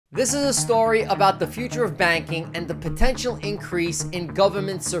This is a story about the future of banking and the potential increase in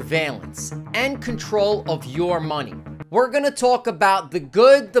government surveillance and control of your money. We're going to talk about the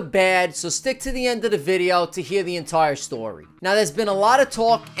good, the bad, so stick to the end of the video to hear the entire story. Now, there's been a lot of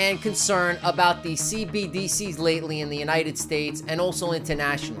talk and concern about the CBDCs lately in the United States and also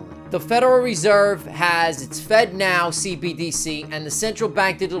internationally. The Federal Reserve has its FEDNOW CBDC and the central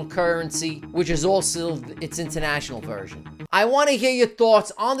bank digital currency, which is also its international version. I want to hear your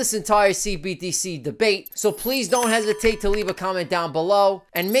thoughts on this entire CBDC debate, so please don't hesitate to leave a comment down below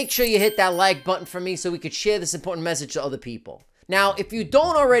and make sure you hit that like button for me so we could share this important message to other people. Now, if you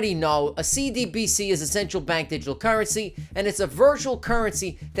don't already know, a CBDC is a central bank digital currency, and it's a virtual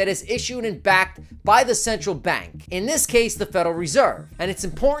currency that is issued and backed by the central bank, in this case, the Federal Reserve. And it's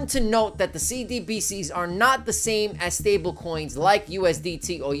important to note that the CBDCs are not the same as stablecoins like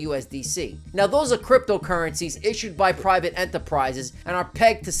USDT or USDC. Now, those are cryptocurrencies issued by private enterprises and are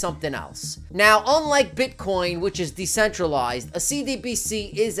pegged to something else. Now, unlike Bitcoin, which is decentralized, a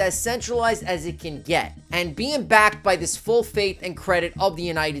CBDC is as centralized as it can get, and being backed by this full faith and credit of the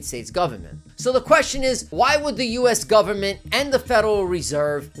United States government. So the question is, why would the US government and the Federal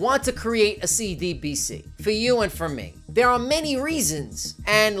Reserve want to create a CBDC? For you and for me. There are many reasons,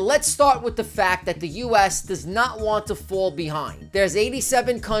 and let's start with the fact that the US does not want to fall behind. There's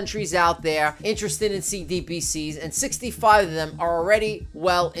 87 countries out there interested in CBDCs, and 65 of them are already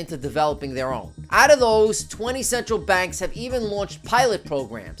well into developing their own. Out of those, 20 central banks have even launched pilot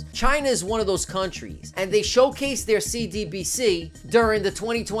programs. China is one of those countries, and they showcased their CBDC during the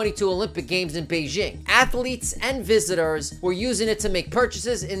 2022 Olympic Games in Beijing. Athletes and visitors were using it to make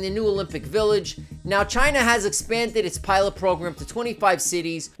purchases in the new Olympic Village. Now, China has expanded its pilot program to 25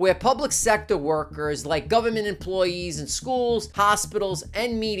 cities where public sector workers like government employees in schools, hospitals,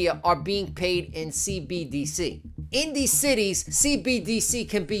 and media are being paid in CBDC. In these cities, CBDC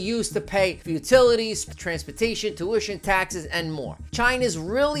can be used to pay for utilities, transportation, tuition, taxes, and more. China is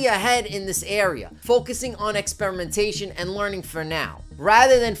really ahead in this area, focusing on experimentation and learning for now,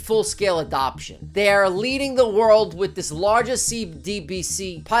 rather than full-scale adoption. They are leading the world with this largest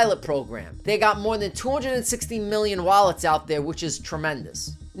CBDC pilot program. They got more than 260 million wallets out there, which is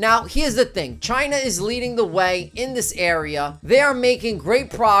tremendous. Now, here's the thing. China is leading the way in this area. They are making great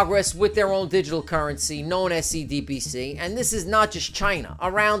progress with their own digital currency known as CBDC, and this is not just China.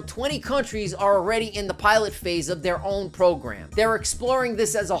 Around 20 countries are already in the pilot phase of their own program. They're exploring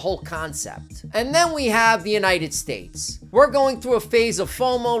this as a whole concept. And then we have the United States. We're going through a phase of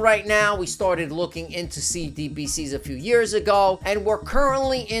FOMO right now. We started looking into CBDCs a few years ago, and we're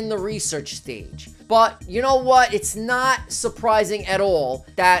currently in the research stage. But you know what? It's not surprising at all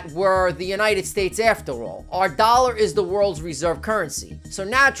that we're the United States after all. Our dollar is the world's reserve currency. So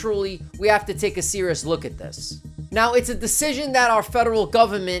naturally, we have to take a serious look at this. Now, it's a decision that our federal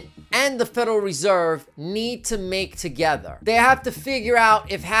government and the Federal Reserve need to make together. They have to figure out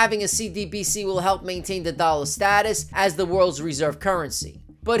if having a CBDC will help maintain the dollar status as the world's reserve currency.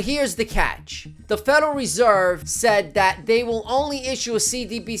 But here's the catch. The Federal Reserve said that they will only issue a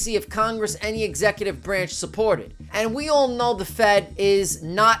CBDC if Congress and the executive branch support it. And we all know the Fed is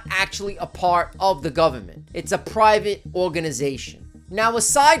not actually a part of the government. It's a private organization. Now,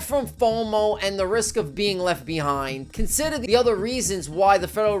 aside from FOMO and the risk of being left behind, consider the other reasons why the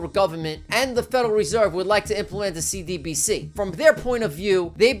federal government and the Federal Reserve would like to implement a CBDC. From their point of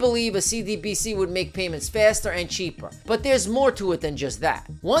view, they believe a CBDC would make payments faster and cheaper. But there's more to it than just that.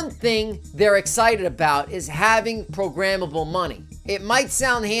 One thing they're excited about is having programmable money. It might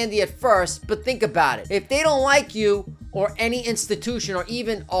sound handy at first, but think about it. If they don't like you, or any institution, or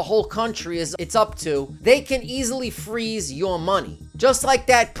even a whole country as it's up to, they can easily freeze your money. Just like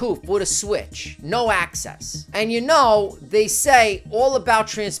that, poof, with a switch. No access. And you know, they say all about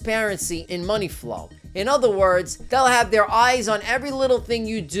transparency in money flow. In other words, they'll have their eyes on every little thing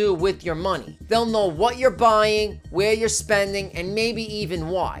you do with your money. They'll know what you're buying, where you're spending, and maybe even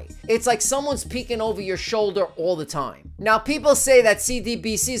why. It's like someone's peeking over your shoulder all the time. Now, people say that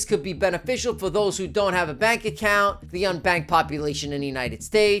CBDCs could be beneficial for those who don't have a bank account, the unbanked population in the United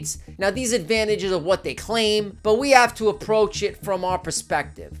States. Now, these advantages are what they claim, but we have to approach it from our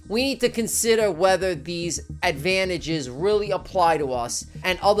perspective. We need to consider whether these advantages really apply to us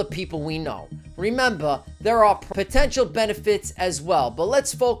and other people we know. Remember, there are potential benefits as well, but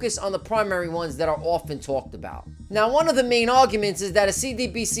let's focus on the primary ones that are often talked about. Now, one of the main arguments is that a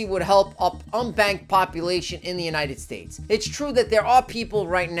CBDC would help up unbanked population in the United States. It's true that there are people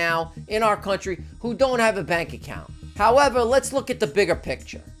right now in our country who don't have a bank account. However, let's look at the bigger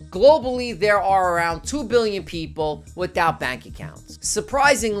picture. Globally, there are around 2 billion people without bank accounts.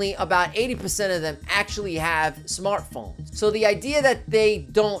 Surprisingly, about 80% of them actually have smartphones. So the idea that they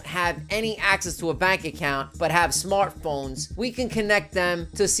don't have any access to a bank account but have smartphones, we can connect them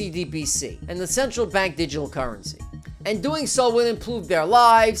to CBDC and the central bank digital currency. And doing so will improve their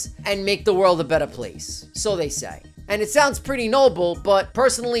lives and make the world a better place, so they say. And it sounds pretty noble, but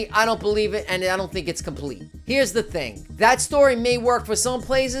personally, I don't believe it, and I don't think it's complete. Here's the thing. That story may work for some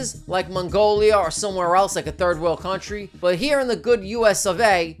places, like Mongolia or somewhere else, like a third world country, but here in the good US of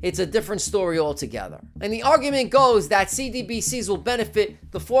A, it's a different story altogether. And the argument goes that CBDCs will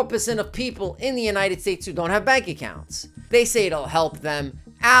benefit the 4% of people in the United States who don't have bank accounts. They say it'll help them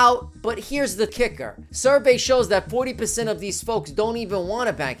out, but here's the kicker. Survey shows that 40% of these folks don't even want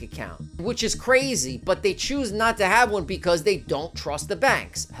a bank account, which is crazy, but they choose not to have one because they don't trust the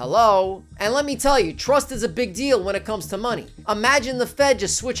banks. Hello? And let me tell you, trust is a big deal when it comes to money. Imagine the Fed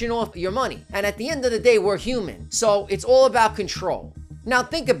just switching off your money. And at the end of the day, we're human. So it's all about control. Now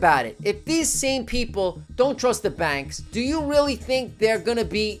think about it. If these same people don't trust the banks, do you really think they're gonna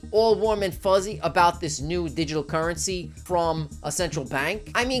be all warm and fuzzy about this new digital currency from a central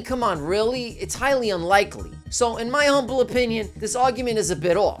bank? I mean, come on, really? It's highly unlikely. So in my humble opinion, this argument is a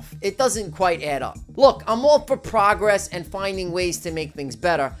bit off. It doesn't quite add up. Look, I'm all for progress and finding ways to make things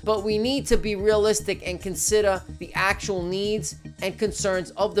better, but we need to be realistic and consider the actual needs and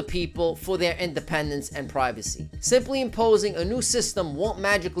concerns of the people for their independence and privacy. Simply imposing a new system won't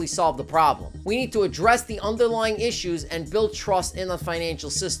magically solve the problem. We need to address the underlying issues and build trust in the financial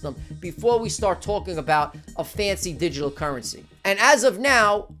system before we start talking about a fancy digital currency. And as of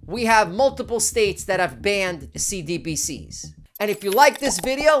now, we have multiple states that have banned CBDCs. And if you like this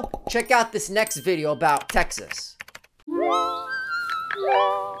video, check out this next video about Texas.